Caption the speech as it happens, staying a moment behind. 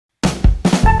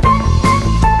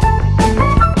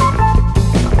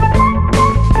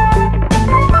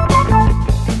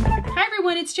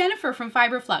Jennifer from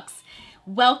Fiber Flux.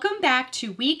 Welcome back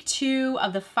to week 2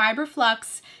 of the Fiber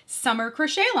Flux Summer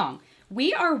Crochet Along.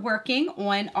 We are working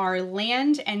on our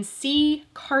Land and Sea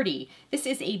Cardi. This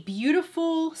is a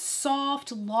beautiful,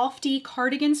 soft, lofty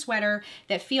cardigan sweater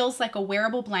that feels like a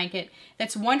wearable blanket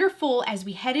that's wonderful as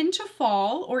we head into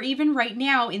fall, or even right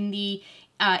now in the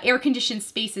air-conditioned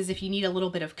spaces if you need a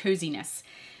little bit of coziness.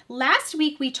 Last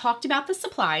week we talked about the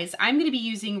supplies. I'm going to be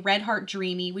using Red Heart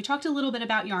Dreamy. We talked a little bit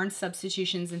about yarn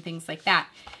substitutions and things like that.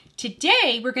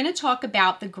 Today we're going to talk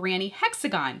about the Granny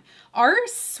Hexagon. Our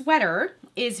sweater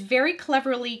is very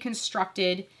cleverly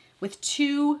constructed with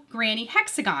 2 Granny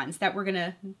Hexagons that we're going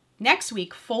to next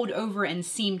week fold over and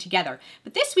seam together.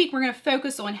 But this week we're going to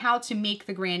focus on how to make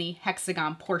the Granny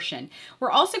Hexagon portion. We're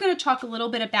also going to talk a little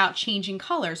bit about changing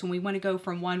colors when we want to go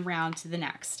from one round to the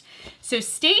next. So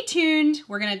stay tuned.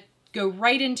 We're going to go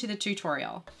right into the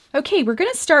tutorial. Okay, we're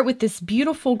going to start with this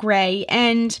beautiful gray,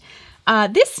 and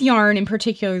this yarn in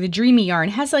particular, the Dreamy yarn,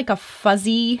 has like a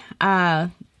fuzzy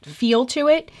feel to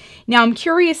it. Now I'm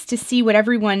curious to see what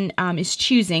everyone is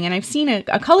choosing, and I've seen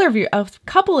a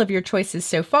couple of your choices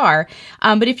so far,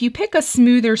 but if you pick a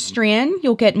smoother strand,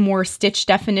 you'll get more stitch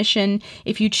definition.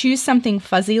 If you choose something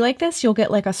fuzzy like this, you'll get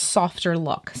like a softer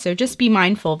look. So just be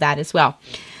mindful of that as well.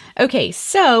 Okay,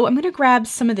 so I'm going to grab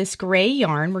some of this gray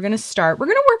yarn. We're going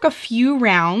to work a few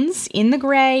rounds in the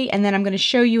gray, and then I'm going to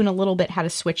show you in a little bit how to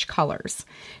switch colors.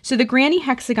 So the Granny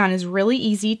Hexagon is really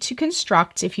easy to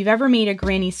construct. If you've ever made a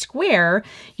Granny Square,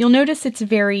 you'll notice it's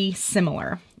very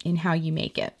similar in how you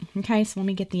make it. Okay, so let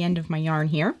me get the end of my yarn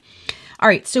here. All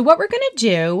right, so what we're going to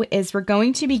do is we're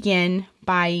going to begin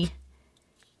by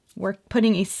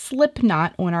putting a slip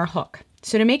knot on our hook.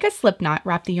 So to make a slip knot,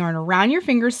 wrap the yarn around your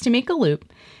fingers to make a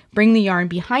loop. Bring the yarn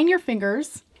behind your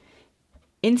fingers,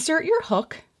 insert your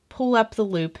hook, pull up the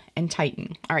loop, and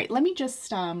tighten. All right, let me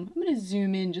just, I'm going to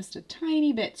zoom in just a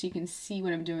tiny bit so you can see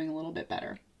what I'm doing a little bit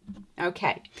better.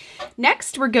 Okay,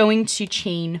 next we're going to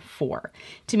chain 4.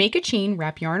 To make a chain,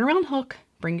 wrap yarn around hook,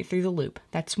 bring it through the loop.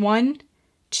 That's 1,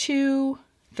 2,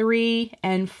 3,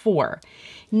 and 4.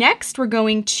 Next, we're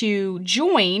going to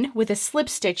join with a slip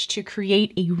stitch to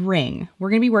create a ring. We're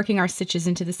going to be working our stitches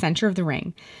into the center of the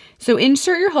ring. So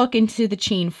insert your hook into the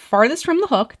chain farthest from the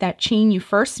hook, that chain you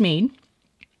first made.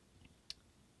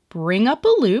 Bring up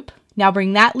a loop. Now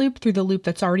bring that loop through the loop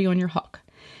that's already on your hook.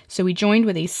 So we joined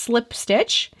with a slip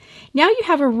stitch. Now you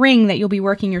have a ring that you'll be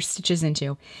working your stitches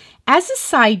into. As a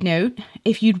side note,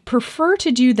 if you'd prefer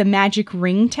to do the magic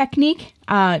ring technique,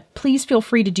 please feel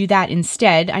free to do that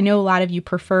instead. I know a lot of you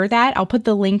prefer that. I'll put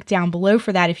the link down below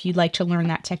for that if you'd like to learn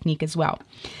that technique as well.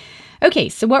 Okay,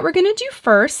 so what we're going to do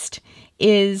first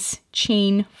is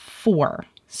chain 4.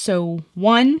 So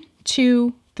 1,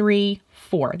 2, 3,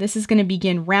 4. This is going to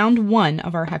begin round 1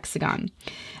 of our hexagon.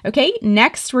 Okay,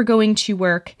 next we're going to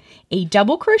work a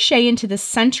double crochet into the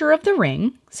center of the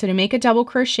ring. So to make a double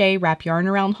crochet, wrap yarn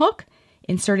around hook,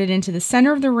 insert it into the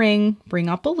center of the ring, bring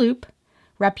up a loop,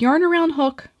 wrap yarn around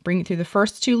hook, bring it through the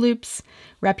first 2 loops,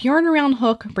 wrap yarn around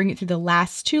hook, bring it through the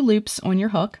last 2 loops on your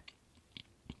hook.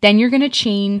 Then you're going to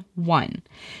chain 1.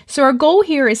 So our goal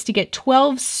here is to get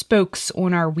 12 spokes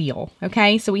on our wheel,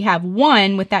 okay? So we have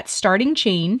 1 with that starting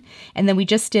chain, and then we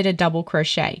just did a double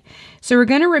crochet. So we're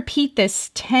going to repeat this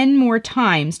 10 more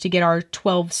times to get our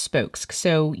 12 spokes.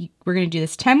 So we're going to do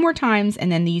this 10 more times,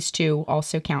 and then these 2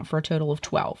 also count for a total of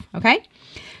 12, okay?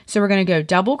 So we're going to go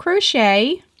double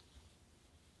crochet,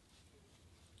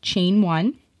 chain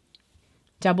 1,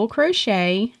 double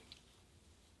crochet,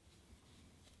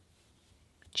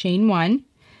 chain 1.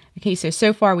 Okay,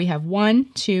 so far we have 1,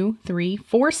 2, 3,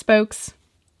 4 spokes,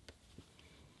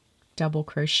 double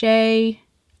crochet,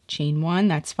 chain 1,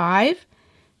 that's 5,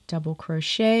 double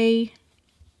crochet,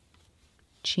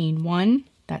 chain 1,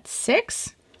 that's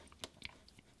 6.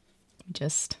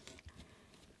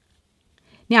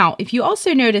 Now, if you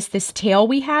also notice this tail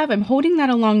we have, I'm holding that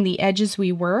along the edge as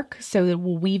we work so that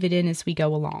we'll weave it in as we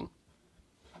go along.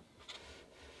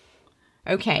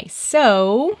 Okay,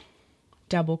 so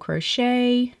double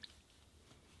crochet,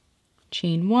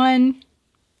 chain 1.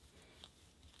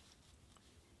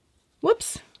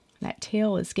 Whoops, that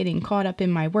tail is getting caught up in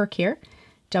my work here.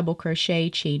 Double crochet,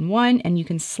 chain 1, and you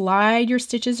can slide your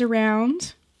stitches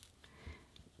around.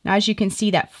 Now, as you can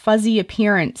see, that fuzzy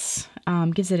appearance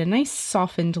gives it a nice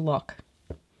softened look.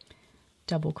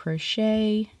 Double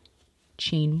crochet,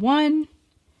 chain 1,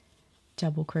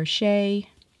 double crochet,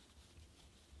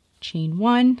 chain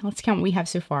 1. Let's count what we have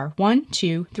so far. 1,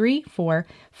 2, 3, 4,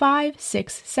 5,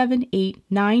 6, 7, 8,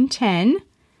 9, 10.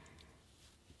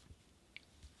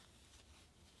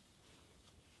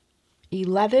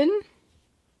 11.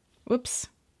 Whoops.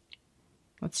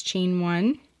 Let's chain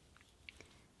 1.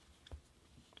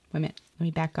 Wait a minute, let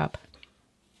me back up.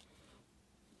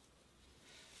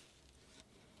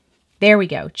 There we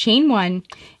go, chain 1,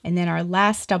 and then our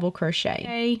last double crochet.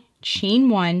 Okay, chain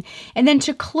 1, and then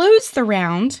to close the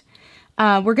round,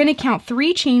 we're going to count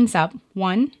 3 chains up.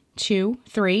 1, 2,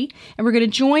 3, and we're going to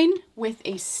join with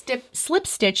a slip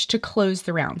stitch to close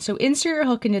the round. So insert your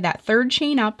hook into that 3rd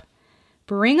chain up,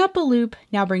 bring up a loop,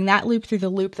 now bring that loop through the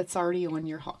loop that's already on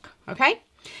your hook, okay?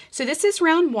 So this is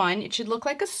round 1. It should look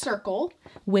like a circle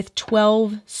with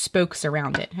 12 spokes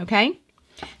around it, okay?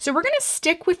 So we're going to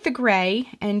stick with the gray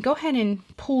and go ahead and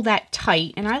pull that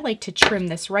tight. And I like to trim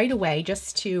this right away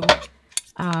just to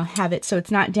have it so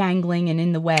it's not dangling and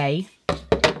in the way.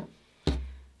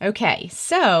 Okay,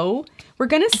 so we're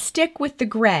going to stick with the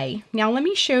gray. Now let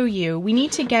me show you. We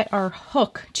need to get our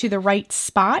hook to the right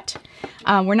spot.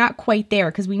 We're not quite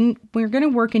there because we're going to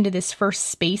work into this first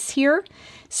space here.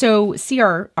 So see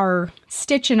our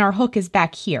stitch and our hook is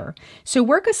back here. So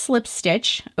work a slip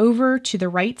stitch over to the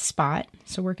right spot.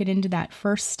 So work it into that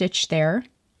first stitch there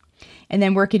and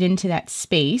then work it into that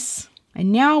space.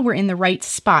 And now we're in the right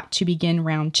spot to begin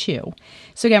round 2.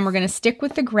 So again, we're going to stick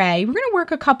with the gray. We're going to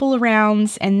work a couple of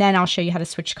rounds and then I'll show you how to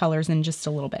switch colors in just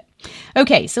a little bit.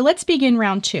 Okay, so let's begin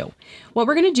round 2. What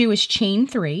we're going to do is chain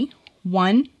 3,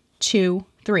 1, 2,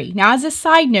 3. Now as a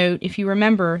side note, if you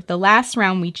remember the last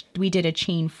round we did a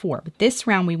chain 4, but this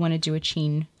round we want to do a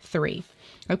chain 3.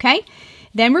 Okay,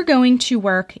 then we're going to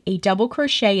work a double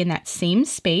crochet in that same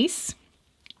space,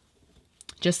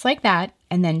 just like that,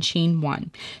 and then chain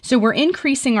 1. So we're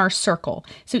increasing our circle.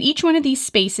 So each one of these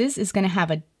spaces is going to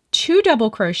have 2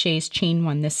 double crochets, chain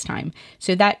 1 this time.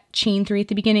 So that chain 3 at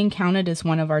the beginning counted as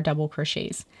one of our double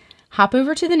crochets. Hop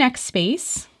over to the next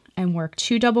space and work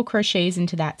 2 double crochets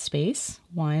into that space,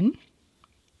 1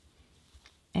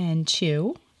 and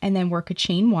 2, and then work a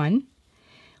chain 1.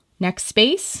 Next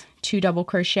space, 2 double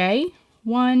crochet,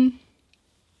 1,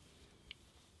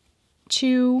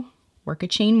 2, work a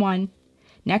chain 1.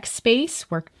 Next space,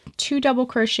 work 2 double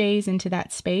crochets into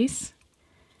that space.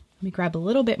 Let me grab a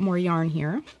little bit more yarn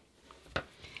here.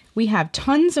 We have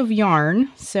tons of yarn,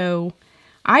 so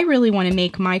I really want to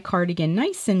make my cardigan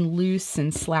nice and loose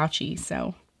and slouchy,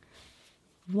 so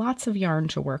lots of yarn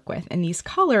to work with. And these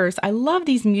colors, I love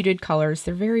these muted colors.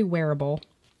 They're very wearable.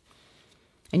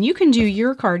 And you can do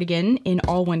your cardigan in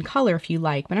all one color if you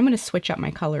like, but I'm going to switch up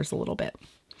my colors a little bit.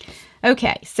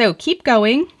 Okay, so keep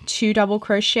going. 2 double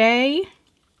crochet,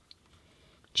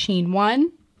 chain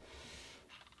 1,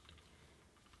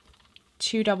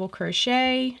 2 double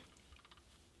crochet,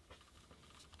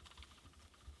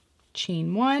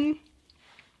 chain 1.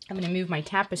 I'm going to move my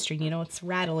tapestry needle. It's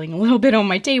rattling a little bit on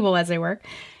my table as I work.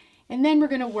 And then we're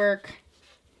going to work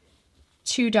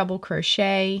 2 double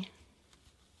crochet,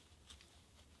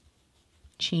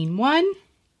 chain 1,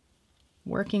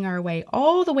 working our way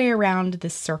all the way around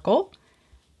this circle.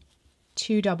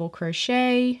 2 double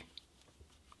crochet,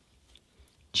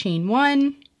 chain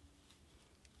 1,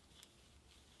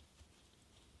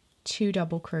 2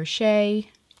 double crochet,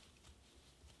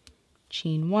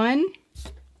 chain 1.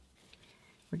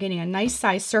 We're getting a nice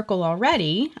size circle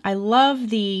already. I love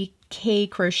the K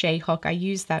crochet hook. I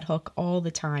use that hook all the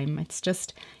time. It's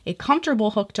just a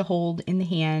comfortable hook to hold in the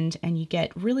hand and you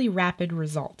get really rapid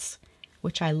results,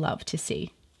 which I love to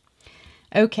see.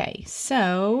 Okay,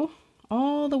 so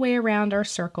all the way around our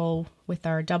circle with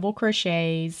our double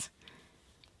crochets,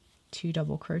 2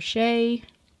 double crochet,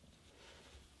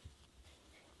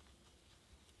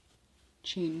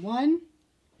 chain 1.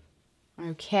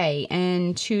 Okay,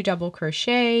 and 2 double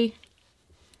crochet,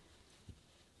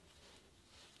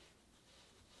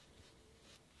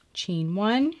 chain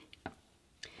 1.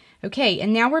 Okay,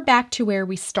 and now we're back to where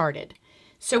we started.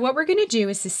 So what we're going to do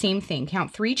is the same thing.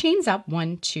 Count 3 chains up,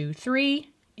 1, 2, 3.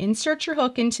 Insert your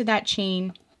hook into that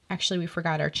chain. Actually, we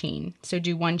forgot our chain, so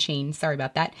do 1 chain. Sorry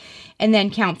about that. And then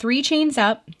count 3 chains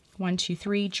up, 1, 2,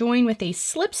 3. Join with a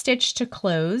slip stitch to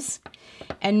close.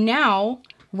 And now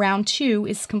round 2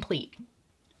 is complete.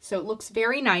 So it looks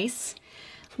very nice.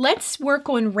 Let's work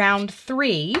on round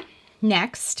 3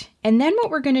 next. And then what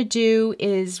we're going to do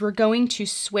is we're going to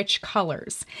switch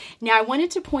colors. Now I wanted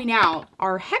to point out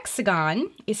our hexagon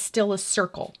is still a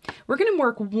circle. We're going to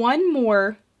work 1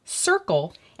 more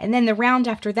circle and then the round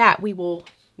after that we will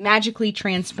magically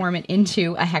transform it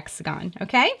into a hexagon,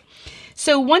 okay?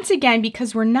 So once again,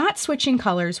 because we're not switching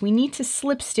colors, we need to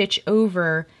slip stitch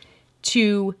over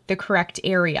to the correct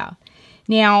area.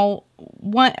 Now,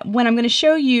 what I'm going to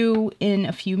show you in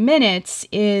a few minutes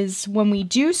is when we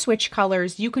do switch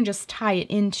colors, you can just tie it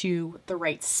into the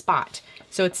right spot.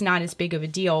 So it's not as big of a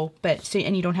deal,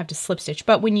 and you don't have to slip stitch.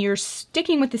 But when you're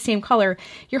sticking with the same color,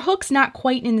 your hook's not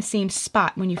quite in the same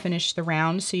spot when you finish the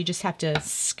round, so you just have to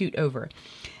scoot over.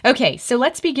 Okay, so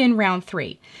let's begin round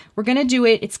 3. We're going to do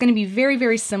it. It's going to be very,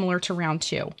 very similar to round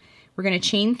 2. We're going to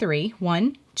chain 3.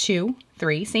 1, 2,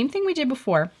 3. Same thing we did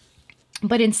before.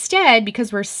 But instead,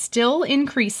 because we're still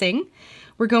increasing,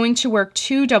 we're going to work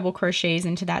 2 double crochets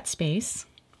into that space.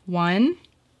 1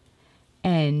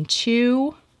 and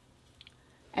 2,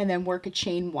 and then work a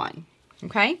chain 1.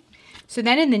 Okay? So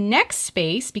then in the next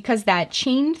space, because that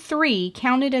chain 3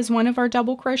 counted as one of our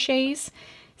double crochets,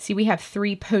 see we have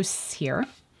 3 posts here.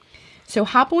 So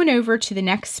hop on over to the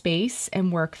next space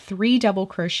and work 3 double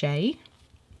crochet.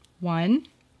 1,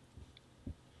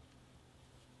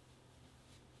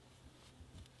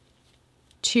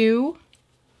 2,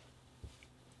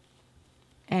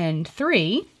 and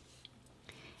 3,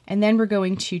 and then we're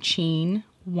going to chain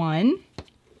 1,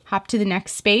 hop to the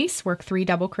next space, work 3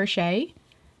 double crochet,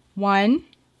 1,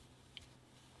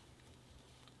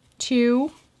 2,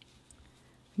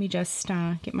 let me just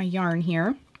get my yarn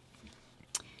here,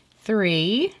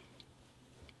 3,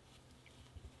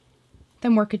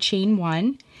 then work a chain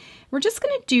 1. We're just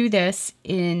going to do this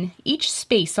in each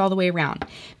space all the way around.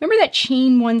 Remember that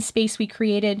chain 1 space we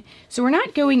created? So we're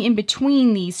not going in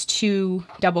between these 2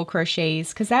 double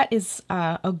crochets because that is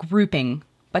a grouping,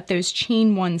 but those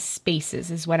chain 1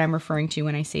 spaces is what I'm referring to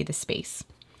when I say the space.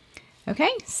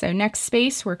 Okay, so next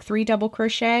space, work 3 double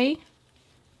crochet,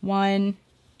 1,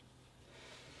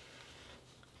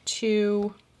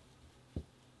 2,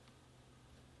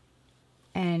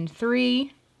 and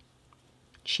 3.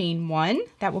 Chain 1,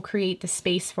 that will create the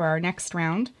space for our next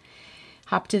round.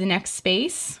 Hop to the next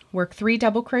space, work 3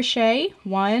 double crochet,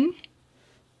 1,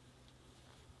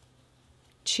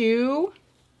 2,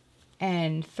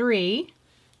 and 3,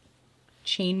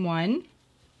 chain 1.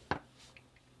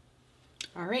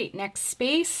 All right, next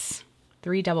space,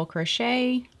 3 double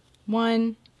crochet,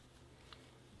 1,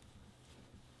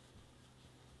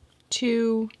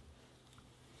 2,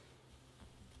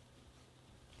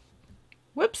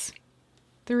 whoops,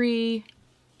 3,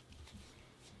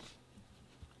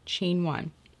 chain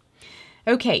 1.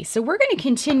 Okay, so we're going to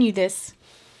continue this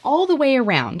all the way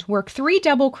around. Work 3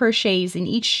 double crochets in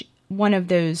each one of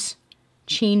those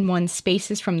chain 1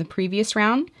 spaces from the previous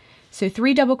round. So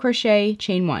 3 double crochet,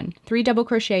 chain 1, 3 double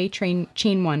crochet, chain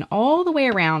 1, all the way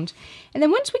around. And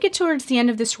then once we get towards the end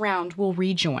of this round, we'll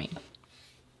rejoin.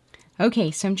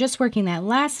 Okay, so I'm just working that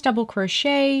last double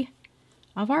crochet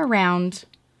of our round,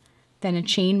 then a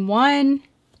chain 1,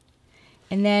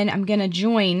 and then I'm going to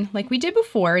join like we did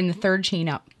before in the 3rd chain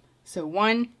up. So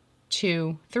 1,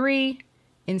 2, 3,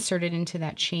 insert it into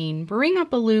that chain, bring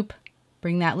up a loop,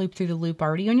 bring that loop through the loop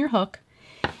already on your hook,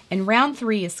 and round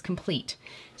 3 is complete.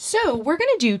 So we're going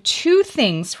to do 2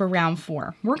 things for round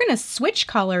 4. We're going to switch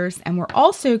colors, and we're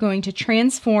also going to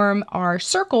transform our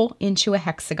circle into a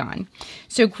hexagon.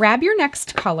 So grab your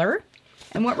next color,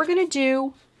 and what we're going to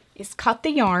do is cut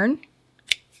the yarn.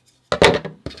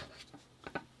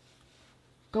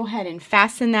 Go ahead and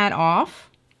fasten that off,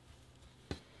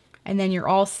 and then you're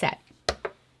all set.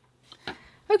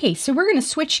 Okay, so we're going to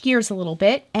switch gears a little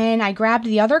bit, and I grabbed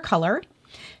the other color.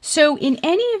 So in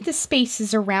any of the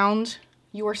spaces around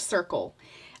your circle,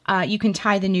 you can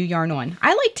tie the new yarn on.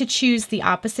 I like to choose the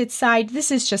opposite side. This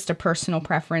is just a personal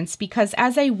preference because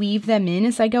as I weave them in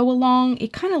as I go along,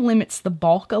 it kind of limits the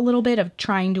bulk a little bit of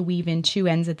trying to weave in 2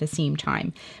 ends at the same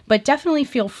time. But definitely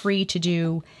feel free to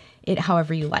do it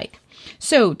however you like.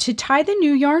 So to tie the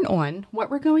new yarn on,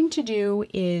 what we're going to do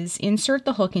is insert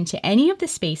the hook into any of the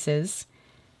spaces,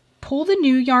 pull the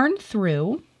new yarn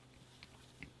through,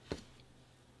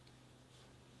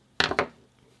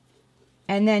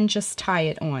 and then just tie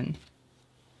it on.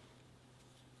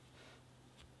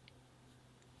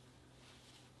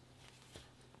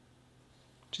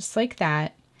 Just like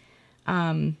that.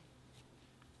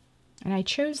 And I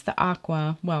chose the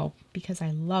aqua, well, because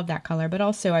I love that color, but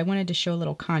also I wanted to show a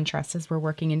little contrast as we're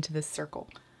working into this circle.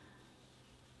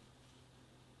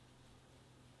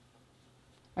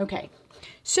 Okay,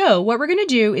 so what we're going to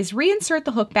do is reinsert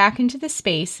the hook back into the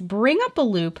space, bring up a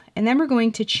loop, and then we're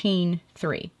going to chain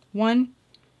 3. 1,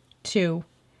 2,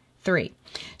 3.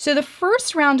 So the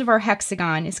first round of our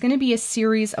hexagon is going to be a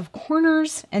series of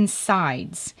corners and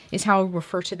sides, is how I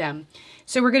refer to them.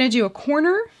 So we're going to do a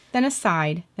corner, then a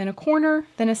side, then a corner,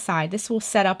 then a side. This will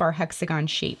set up our hexagon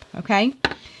shape, okay?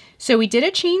 So we did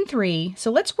a chain 3, so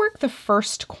let's work the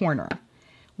first corner.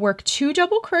 Work 2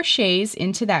 double crochets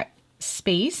into that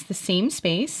space, the same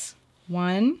space.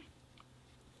 1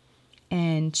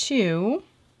 and 2.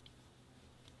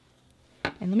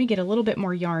 And let me get a little bit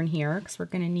more yarn here because we're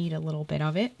going to need a little bit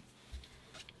of it.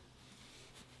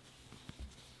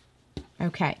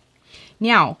 Okay,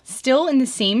 now still in the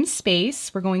same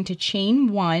space, we're going to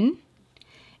chain 1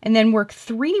 and then work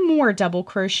 3 more double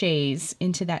crochets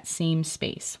into that same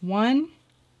space. 1,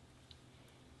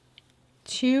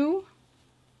 2,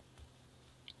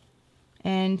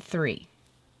 and 3.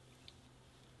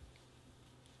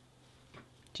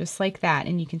 Just like that.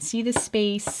 And you can see the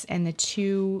space and the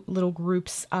 2 little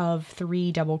groups of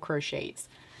 3 double crochets.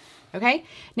 Okay,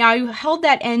 now I held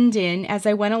that end in as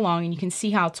I went along, and you can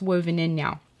see how it's woven in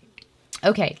now.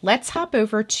 Okay, let's hop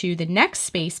over to the next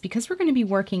space because we're going to be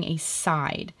working a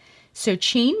side. So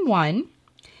chain 1,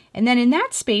 and then in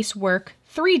that space work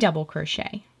 3 double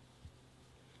crochet.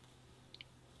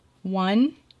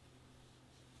 1,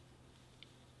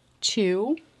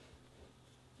 2,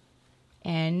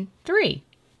 and 3.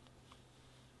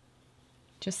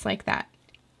 Just like that.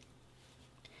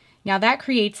 Now that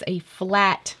creates a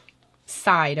flat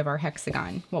side of our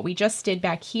hexagon. What we just did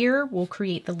back here will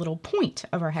create the little point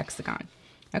of our hexagon.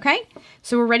 Okay,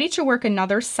 so we're ready to work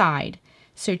another side.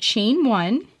 So chain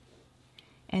 1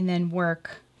 and then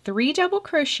work 3 double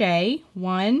crochet,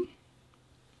 1,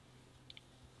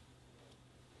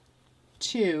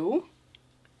 2,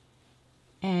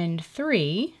 and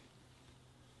 3.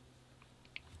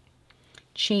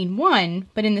 Chain 1,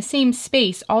 but in the same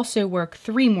space also work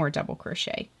 3 more double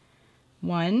crochet.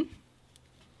 1,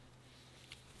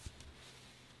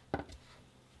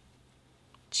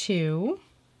 2,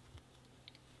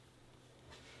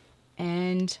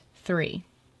 and 3.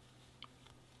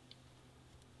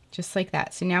 Just like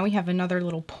that. So now we have another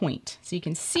little point. So you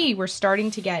can see we're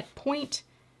starting to get point,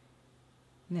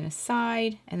 and then a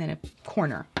side, and then a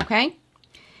corner, okay?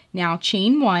 Now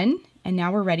chain 1, and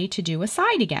now we're ready to do a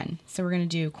side again. So we're going to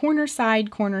do corner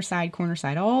side, corner side, corner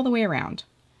side, all the way around.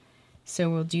 So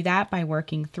we'll do that by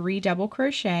working 3 double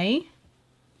crochet,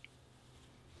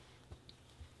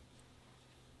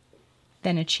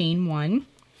 then a chain 1,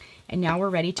 and now we're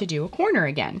ready to do a corner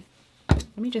again.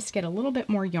 Let me just get a little bit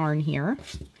more yarn here.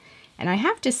 And I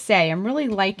have to say, I'm really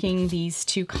liking these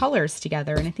 2 colors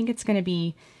together, and I think it's going to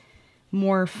be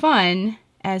more fun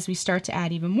as we start to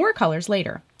add even more colors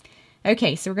later.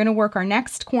 Okay, so we're going to work our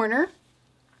next corner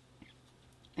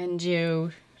and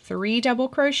do 3 double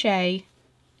crochet,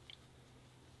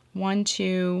 1,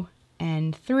 2,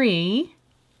 and 3,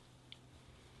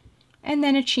 and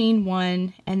then a chain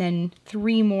 1, and then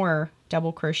 3 more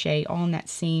double crochet all in that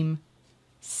same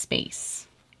space.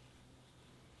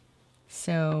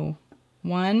 So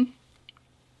 1,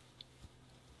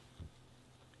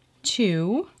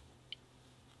 2,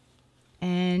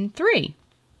 and 3.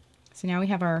 So now we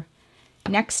have our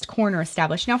next corner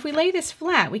established. Now if we lay this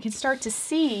flat, we can start to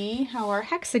see how our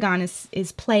hexagon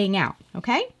is playing out,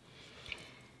 okay?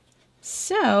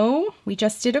 So we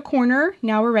just did a corner,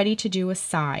 now we're ready to do a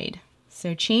side.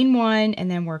 So chain 1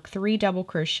 and then work 3 double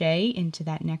crochet into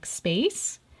that next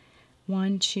space.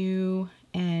 1, 2,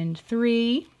 and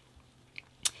 3.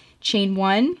 Chain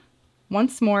 1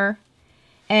 once more,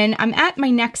 and I'm at my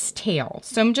next tail.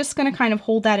 So I'm just going to kind of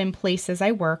hold that in place as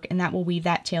I work, and that will weave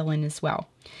that tail in as well.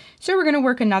 So we're going to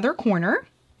work another corner,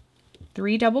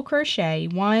 3 double crochet,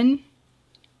 1,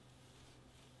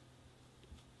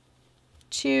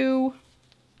 2,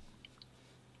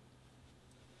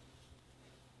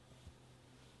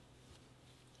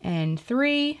 and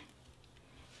 3.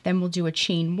 Then we'll do a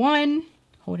chain 1,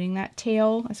 holding that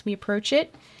tail as we approach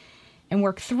it, and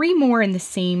work 3 more in the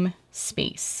same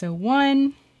space. So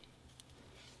 1,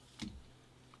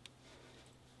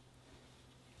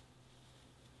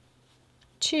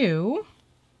 2,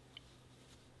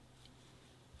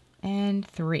 and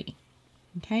 3.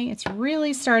 Okay, it's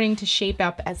really starting to shape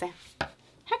up as a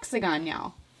hexagon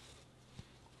now.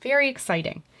 Very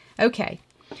exciting. Okay,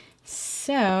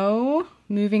 so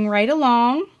moving right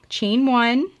along, chain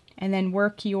 1, and then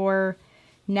work your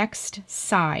next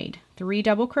side. 3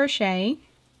 double crochet,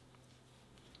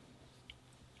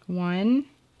 1,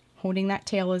 holding that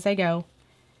tail as I go,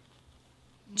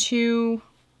 2,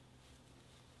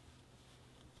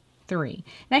 3.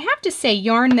 And I have to say,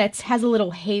 yarn that has a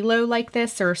little halo like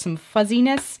this or some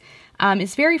fuzziness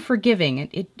is very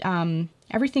forgiving.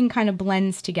 Everything kind of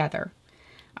blends together.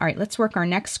 All right, let's work our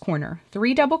next corner.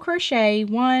 3 double crochet,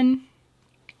 1,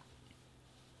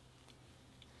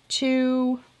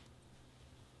 2,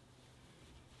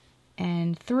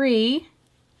 and 3.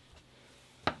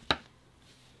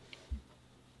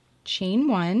 Chain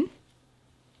 1,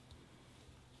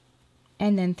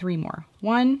 and then 3 more.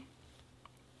 1,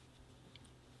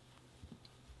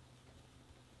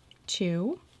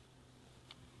 2,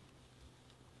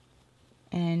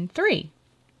 and 3.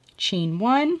 Chain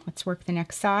 1, let's work the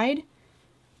next side.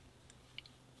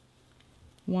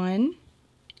 1,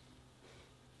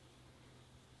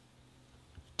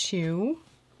 2,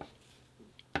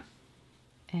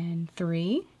 and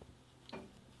 3.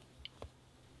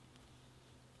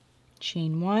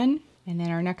 Chain 1, and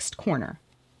then our next corner.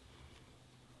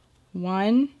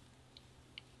 1,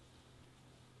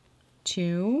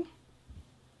 2,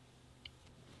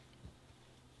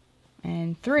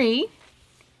 and 3.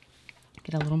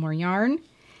 Get a little more yarn,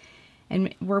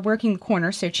 and we're working the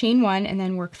corner, so chain 1 and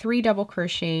then work 3 double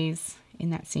crochets in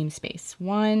that same space.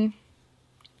 1,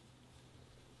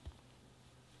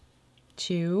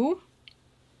 2,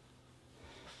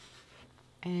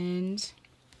 and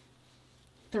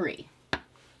 3.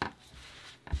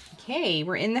 Okay,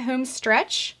 we're in the home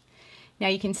stretch. Now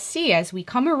you can see as we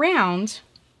come around,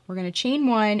 we're going to chain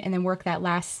 1 and then work that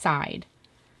last side.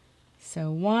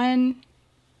 So 1,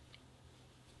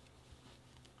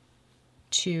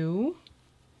 2,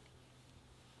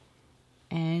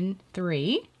 and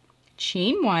 3.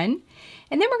 Chain 1,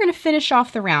 and then we're going to finish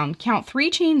off the round. Count 3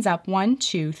 chains up, 1,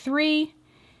 2, 3,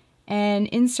 and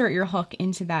insert your hook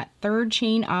into that third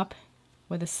chain up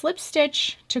with a slip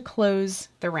stitch to close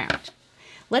the round.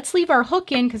 Let's leave our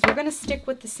hook in because we're going to stick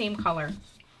with the same color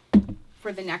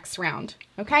for the next round.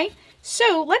 Okay,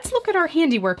 so let's look at our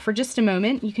handiwork for just a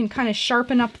moment. You can kind of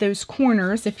sharpen up those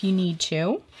corners if you need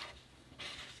to.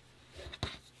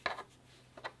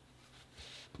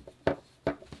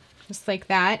 Just like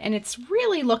that, and it's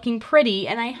really looking pretty,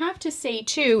 and I have to say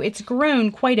too, it's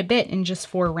grown quite a bit in just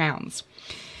 4 rounds.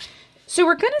 So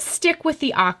we're going to stick with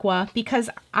the aqua because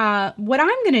what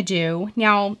I'm going to do,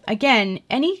 now again,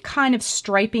 any kind of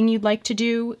striping you'd like to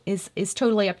do is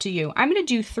totally up to you. I'm going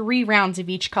to do 3 rounds of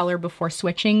each color before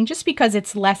switching, just because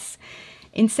it's less,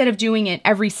 instead of doing it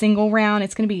every single round,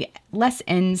 it's going to be less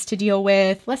ends to deal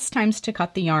with, less times to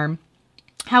cut the yarn.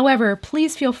 However,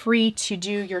 please feel free to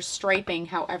do your striping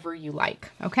however you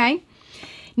like, okay?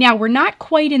 Now, we're not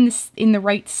quite in the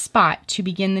right spot to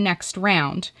begin the next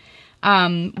round.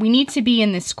 We need to be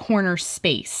in this corner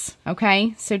space,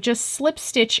 okay? So just slip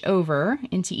stitch over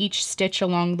into each stitch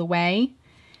along the way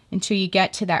until you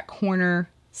get to that corner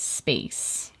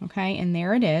space, okay? And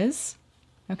there it is,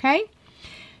 okay?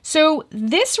 So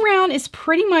this round is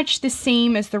pretty much the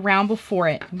same as the round before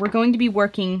it. We're going to be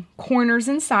working corners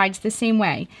and sides the same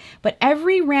way, but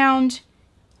every round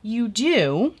you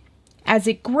do, as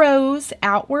it grows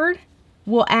outward,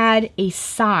 we'll add a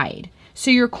side.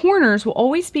 So your corners will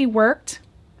always be worked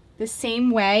the same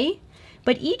way,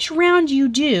 but each round you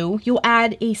do, you'll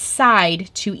add a side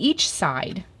to each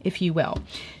side, if you will.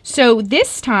 So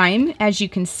this time, as you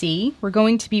can see, we're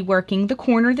going to be working the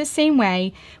corner the same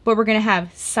way, but we're going to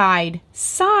have side,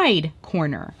 side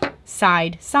corner,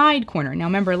 side, side corner. Now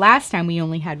remember, last time we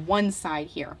only had one side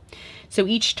here. So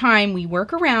each time we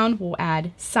work around, we'll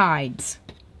add sides,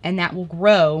 and that will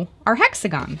grow our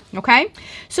hexagon, okay?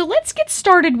 So let's get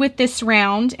started with this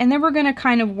round, and then we're gonna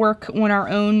kind of work on our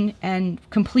own and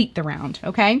complete the round,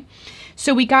 okay?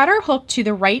 So we got our hook to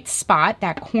the right spot,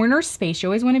 that corner space. You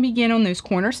always wanna begin on those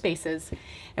corner spaces.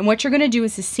 And what you're gonna do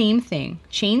is the same thing.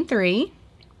 Chain 3,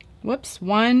 whoops,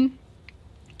 1,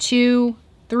 2,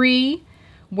 3,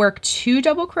 work 2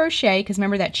 double crochet, because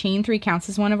remember that chain 3 counts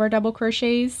as one of our double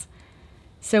crochets.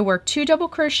 So work 2 double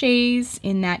crochets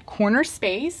in that corner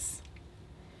space,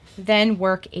 then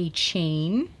work a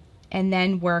chain, and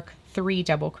then work 3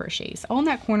 double crochets, all in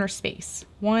that corner space.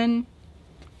 1,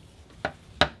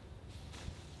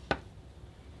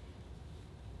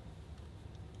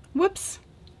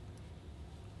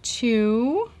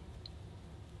 2,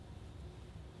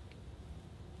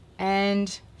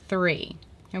 and 3.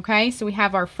 Okay, so we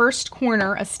have our first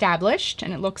corner established,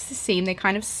 and it looks the same. They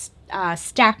kind of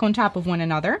stack on top of one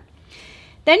another.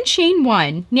 Then chain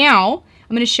 1. Now I'm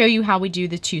going to show you how we do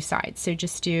the 2 sides. So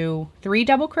just do 3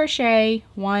 double crochet,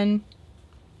 1,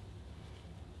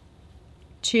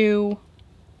 2,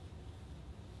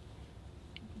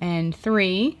 and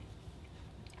 3.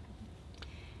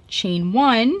 Chain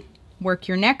 1, work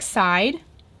your next side.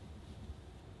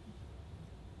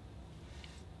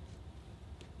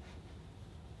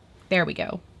 There we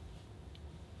go.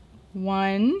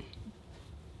 1,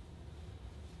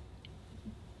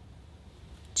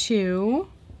 2,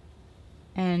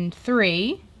 and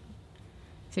 3.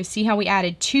 So see how we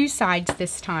added 2 sides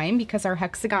this time because our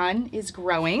hexagon is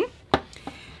growing.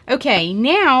 Okay,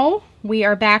 now we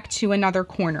are back to another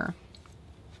corner.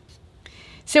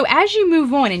 So as you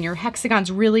move on and your hexagon's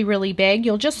really, really big,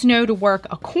 you'll just know to work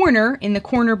a corner in the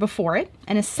corner before it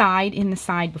and a side in the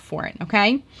side before it,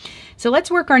 okay? So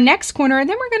let's work our next corner, and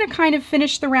then we're going to kind of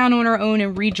finish the round on our own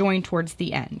and rejoin towards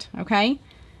the end, okay?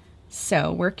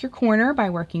 So work your corner by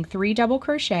working 3 double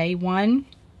crochet, 1,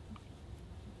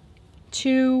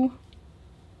 2,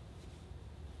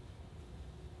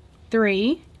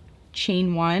 3,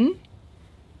 chain 1,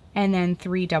 and then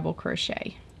 3 double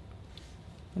crochet.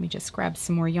 Let me just grab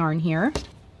some more yarn here.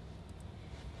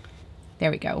 There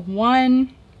we go.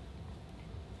 1,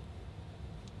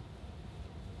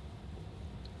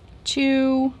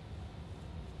 2,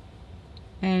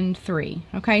 and 3.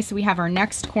 Okay, so we have our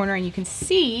next corner, and you can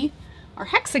see our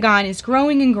hexagon is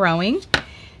growing and growing.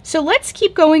 So let's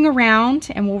keep going around,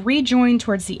 and we'll rejoin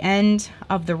towards the end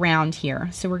of the round here.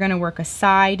 So we're going to work a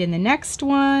side in the next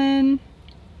one,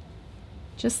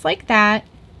 just like that.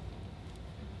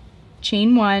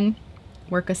 Chain 1,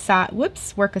 work a side,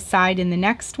 work a side in the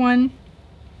next one,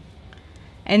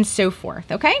 and so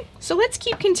forth, okay? So let's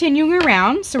keep continuing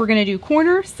around. So we're going to do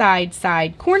corner, side,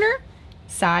 side, corner,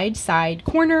 side, side,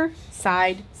 corner,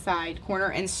 side, side, corner,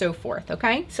 and so forth,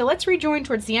 okay? So let's rejoin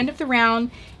towards the end of the round,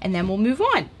 and then we'll move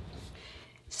on.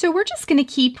 So we're just going to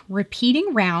keep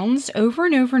repeating rounds over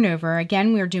and over and over.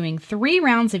 Again, we're doing 3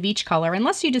 rounds of each color,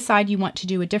 unless you decide you want to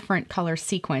do a different color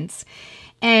sequence.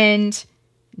 And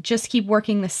just keep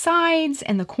working the sides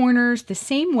and the corners the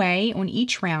same way on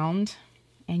each round,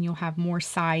 and you'll have more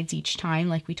sides each time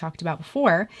like we talked about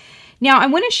before. Now I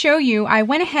want to show you, I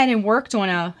went ahead and worked on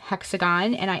a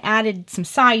hexagon and I added some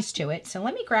sides to it. So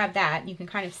let me grab that and you can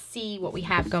kind of see what we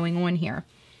have going on here.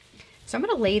 So I'm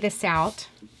going to lay this out,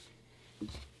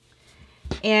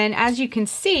 and as you can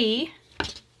see,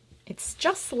 it's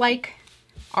just like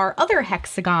our other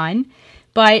hexagon,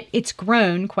 but it's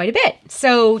grown quite a bit.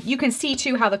 So you can see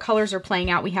too how the colors are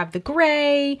playing out. We have the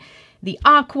gray, the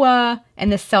aqua,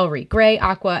 and the celery. Gray,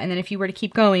 aqua, and then if you were to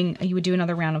keep going, you would do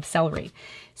another round of celery.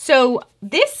 So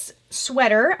this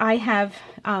sweater I have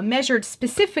measured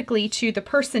specifically to the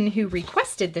person who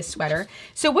requested this sweater.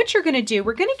 So what you're gonna do,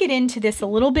 we're gonna get into this a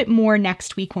little bit more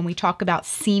next week when we talk about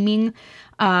seaming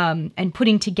and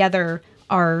putting together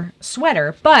our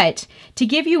sweater, but to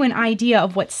give you an idea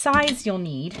of what size you'll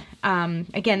need,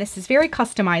 again, this is very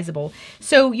customizable.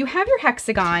 So you have your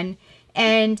hexagon,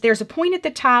 and there's a point at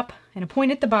the top and a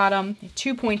point at the bottom,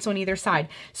 2 points on either side.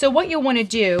 So what you'll want to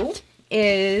do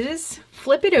is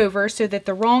flip it over so that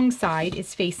the wrong side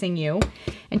is facing you,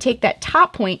 and take that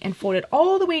top point and fold it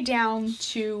all the way down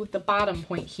to the bottom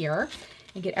point here,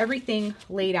 and get everything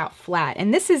laid out flat.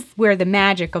 And this is where the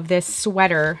magic of this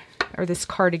sweater, or this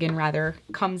cardigan rather,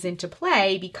 comes into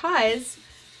play, because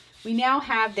we now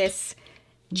have this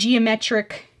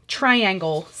geometric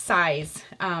triangle size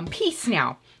piece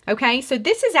now. Okay, so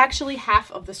this is actually half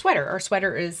of the sweater. Our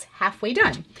sweater is halfway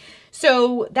done.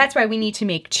 So that's why we need to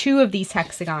make 2 of these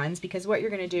hexagons, because what you're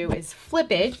going to do is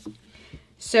flip it.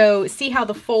 So see how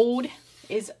the fold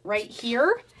is right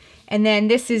here, and then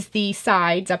this is the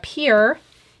sides up here,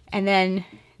 and then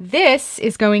this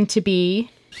is going to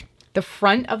be the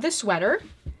front of the sweater,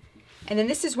 and then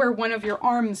this is where one of your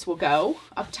arms will go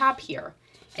up top here,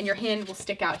 and your hand will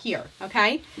stick out here,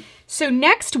 okay? So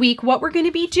next week, what we're going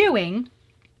to be doing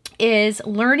is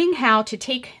learning how to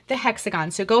take the hexagon.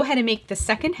 So go ahead and make the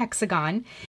second hexagon.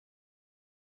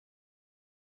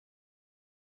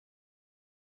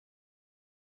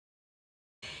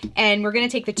 And we're going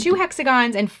to take the 2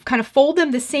 hexagons and kind of fold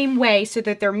them the same way so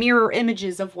that they're mirror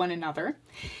images of one another.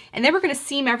 And then we're going to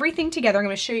seam everything together. I'm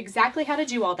going to show you exactly how to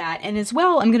do all that. And as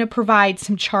well, I'm going to provide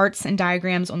some charts and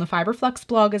diagrams on the Fiber Flux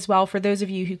blog as well, for those of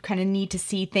you who kind of need to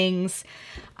see things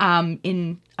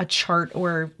in a chart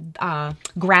or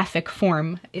graphic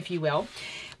form, if you will.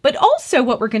 But also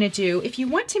what we're going to do, if you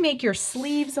want to make your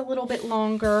sleeves a little bit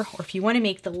longer, or if you want to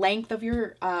make the length of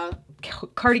your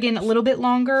cardigan a little bit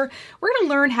longer, we're going to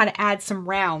learn how to add some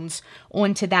rounds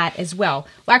onto that as well.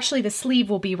 Well, actually the sleeve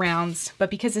will be rounds, but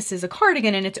because this is a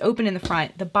cardigan and it's open in the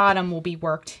front, the bottom will be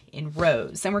worked in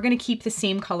rows. And we're going to keep the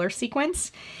same color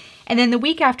sequence. And then the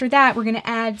week after that, we're going to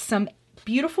add some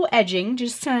beautiful edging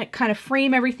just to kind of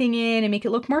frame everything in and make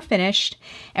it look more finished.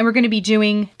 And we're going to be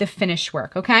doing the finish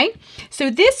work, okay?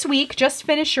 So this week, just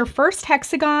finish your first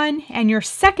hexagon and your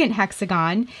second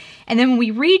hexagon. And then when we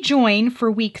rejoin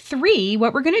for week 3,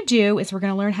 what we're going to do is we're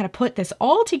going to learn how to put this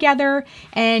all together.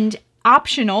 And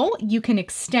optional, you can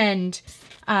extend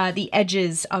the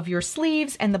edges of your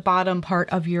sleeves and the bottom part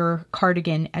of your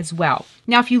cardigan as well.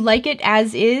 Now, if you like it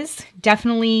as is,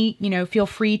 definitely, feel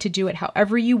free to do it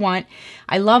however you want.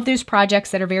 I love those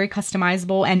projects that are very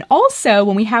customizable. And also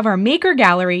when we have our maker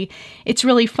gallery, it's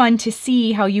really fun to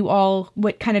see how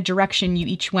what kind of direction you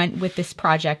each went with this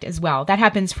project as well. That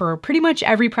happens for pretty much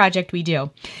every project we do.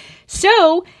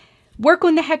 So work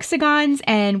on the hexagons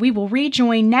and we will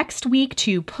rejoin next week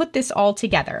to put this all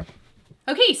together.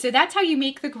 Okay, so that's how you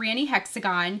make the granny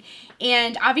hexagon,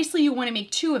 and obviously you want to make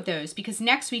 2 of those because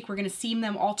next week we're going to seam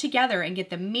them all together and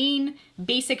get the main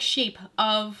basic shape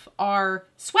of our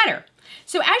sweater.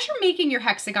 So as you're making your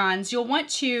hexagons, you'll want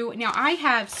to, now I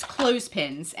have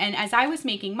clothespins, and as I was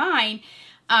making mine,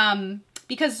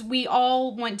 because we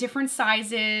all want different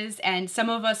sizes and some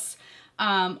of us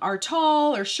are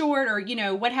tall or short or,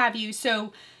 what have you,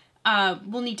 so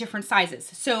we'll need different sizes.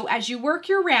 So as you work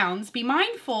your rounds, be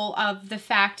mindful of the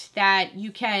fact that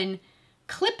you can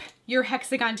clip your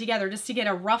hexagon together just to get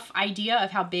a rough idea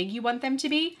of how big you want them to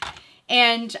be.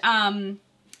 And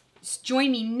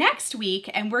join me next week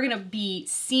and we're going to be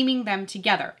seaming them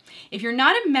together. If you're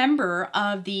not a member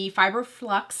of the Fiber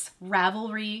Flux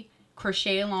Ravelry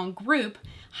Crochet Along group,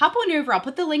 hop on over. I'll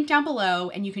put the link down below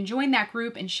and you can join that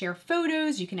group and share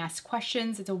photos. You can ask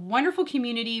questions. It's a wonderful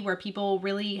community where people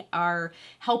really are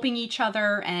helping each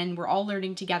other and we're all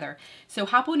learning together. So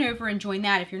hop on over and join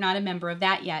that if you're not a member of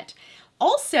that yet.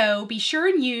 Also, be sure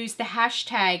and use the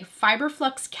hashtag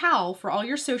FiberFluxCal for all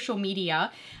your social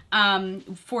media.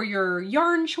 For your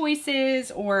yarn choices,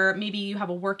 or maybe you have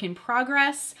a work in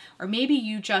progress, or maybe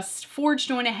you just forged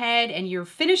on ahead and you're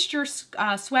finished your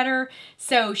sweater.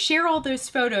 So share all those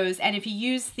photos, and if you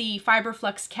use the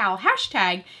FiberFluxCal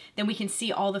hashtag, then we can see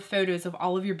all the photos of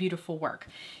all of your beautiful work.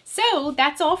 So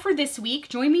that's all for this week.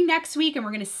 Join me next week and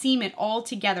we're going to seam it all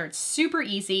together. It's super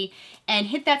easy, and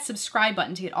hit that subscribe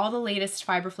button to get all the latest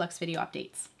Fiber Flux video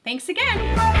updates. Thanks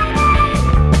again.